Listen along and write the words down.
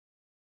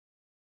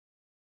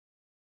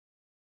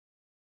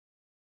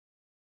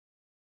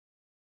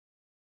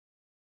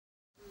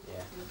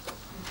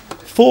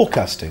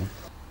Forecasting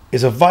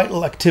is a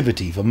vital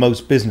activity for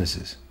most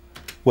businesses,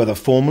 whether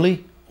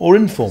formally or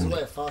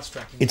informally.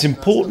 It's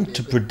important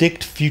to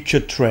predict future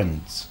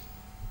trends.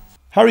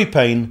 Harry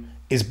Payne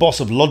is boss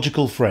of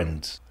Logical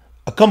Friends,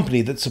 a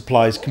company that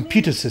supplies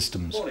computer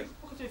systems.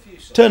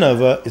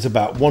 Turnover is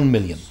about 1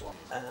 million.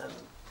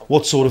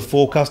 What sort of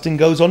forecasting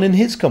goes on in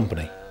his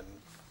company?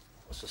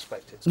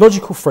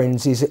 Logical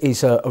Friends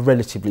is a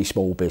relatively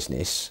small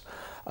business.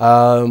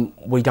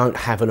 We don't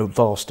have a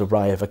vast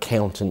array of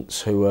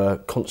accountants who are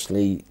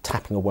constantly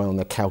tapping away on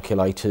their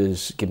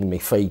calculators, giving me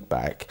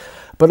feedback.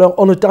 But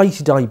on a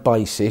day-to-day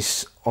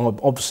basis, I'm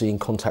obviously in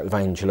contact with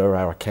Angela,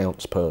 our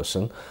accounts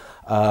person.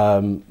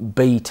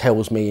 B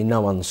tells me in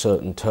no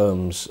uncertain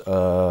terms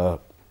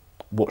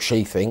what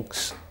she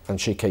thinks, and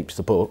she keeps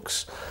the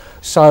books.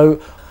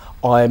 So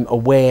I'm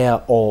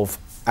aware of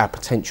our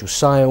potential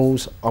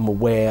sales, I'm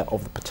aware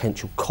of the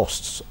potential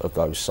costs of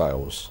those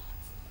sales.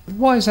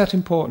 Why is that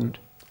important?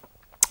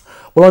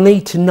 Well, I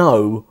need to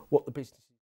know what the business